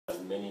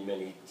many,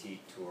 many tea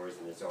tours,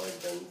 and there's always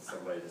been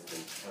somebody that's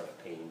been kind of a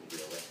pain to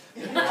deal with.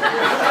 It's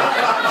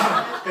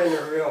been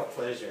a real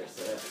pleasure,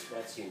 so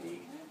that's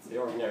unique. The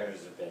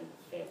organizers have been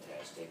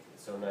fantastic.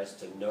 It's so nice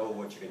to know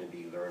what you're going to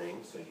be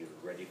learning, so you're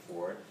ready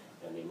for it,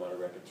 and the amount of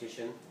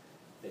repetition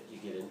that you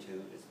get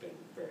into has been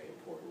very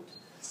important.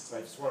 So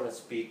I just want to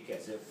speak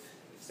as if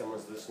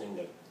someone's listening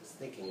that is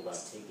thinking about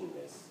taking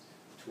this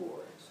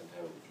tour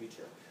sometime in the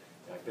future.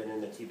 I've been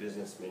in the tea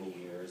business many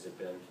years. I've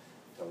been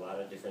to a lot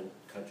of different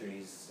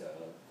countries,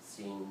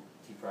 seen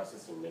tea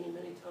processing many,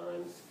 many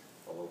times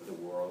all over the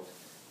world.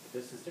 But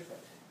this is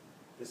different.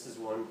 This is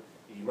one,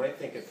 you might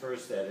think at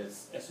first that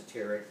it's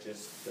esoteric,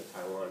 just the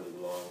Taiwan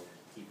oolong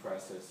tea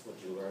process, what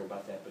you learn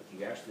about that, but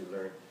you actually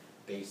learn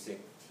basic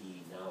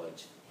tea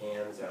knowledge,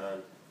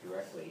 hands-on,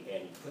 directly,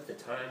 and you put the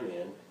time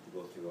in to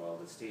go through all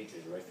the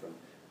stages, right from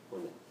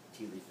when the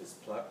tea leaf is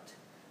plucked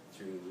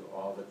through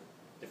all the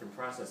different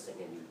processing,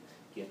 and you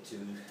get to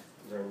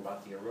learn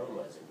about the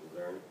aromas, and you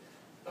learn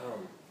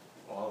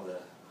all the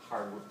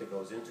hard work that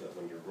goes into it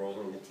when you're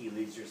rolling the tea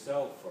leaves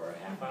yourself for a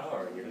half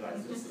hour, and you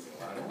realize this is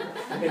a lot of work.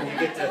 And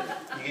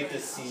you get to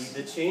see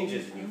the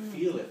changes, and you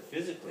feel it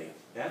physically.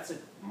 That's a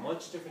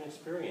much different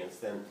experience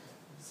than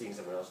seeing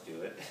someone else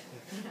do it,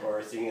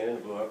 or seeing it in a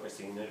book, or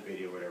seeing it in a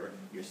video, or whatever.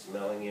 You're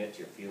smelling it,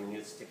 you're feeling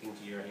it sticking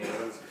to your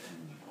hands,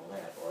 all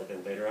that. Or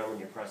then later on when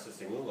you're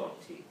processing oolong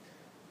tea,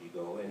 you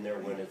go in there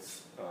when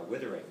it's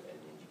withering, and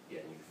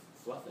you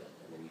fluff it,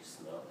 and then you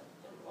smell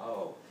it. And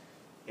wow,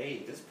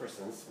 hey, this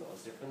person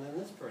smells different than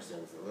this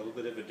person's. A little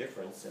bit of a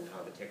difference in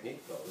how the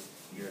technique goes.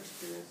 You're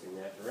experiencing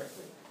that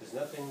directly. There's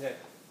nothing that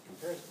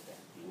compares to that.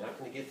 You're not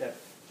going to get that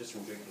just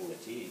from drinking the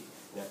tea.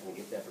 You're not going to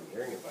get that from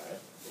hearing about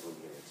it, but when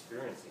you're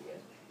experiencing it,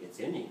 it's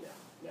in you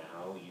now.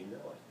 Now you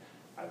know it.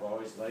 I've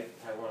always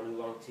liked Taiwan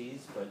oolong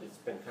teas, but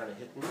it's been kind of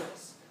hit and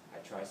miss. I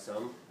try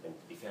some, and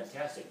it'd be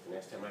fantastic. The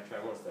next time I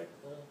try one, it's like,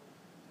 well,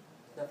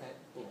 it's not that,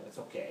 it's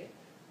okay.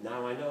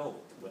 Now I know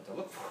what to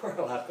look for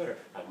a lot better.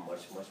 I'm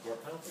much, much more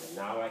confident.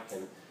 Now I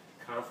can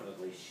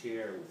confidently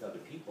share with other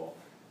people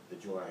the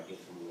joy I get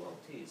from oolong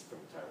teas, from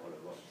Taiwan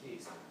oolong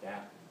teas.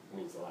 That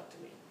means a lot to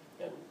me.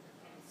 And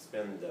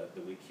spend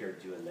the week here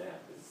doing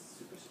that is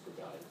super, super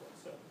valuable.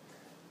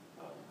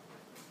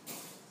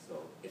 So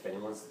if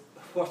anyone's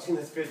watching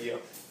this video,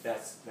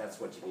 that's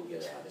what you can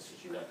get out of this,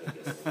 because you're not going to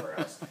get it anywhere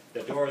else.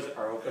 The doors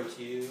are open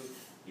to you.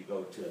 You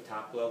go to the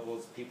top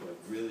levels. People that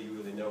really,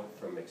 really know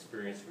from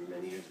experience, from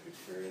many years of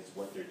experience,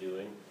 what they're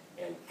doing,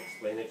 and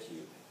explain it to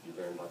you. You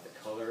learn about the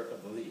color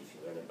of the leaf.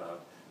 You learn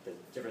about the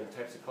different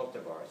types of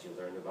cultivars. You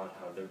learn about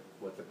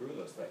what the brew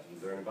looks like. You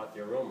learn about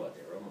the aroma,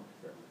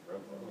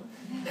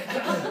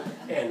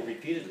 and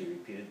repeatedly.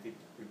 And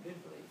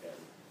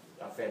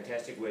a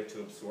fantastic way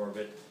to absorb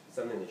it,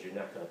 something that you're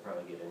not going to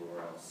probably get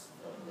anywhere else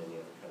in any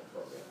other kind of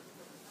program.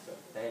 So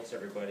thanks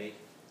everybody,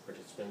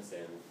 participants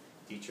and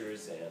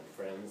teachers and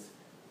friends.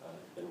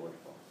 It's been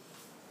wonderful.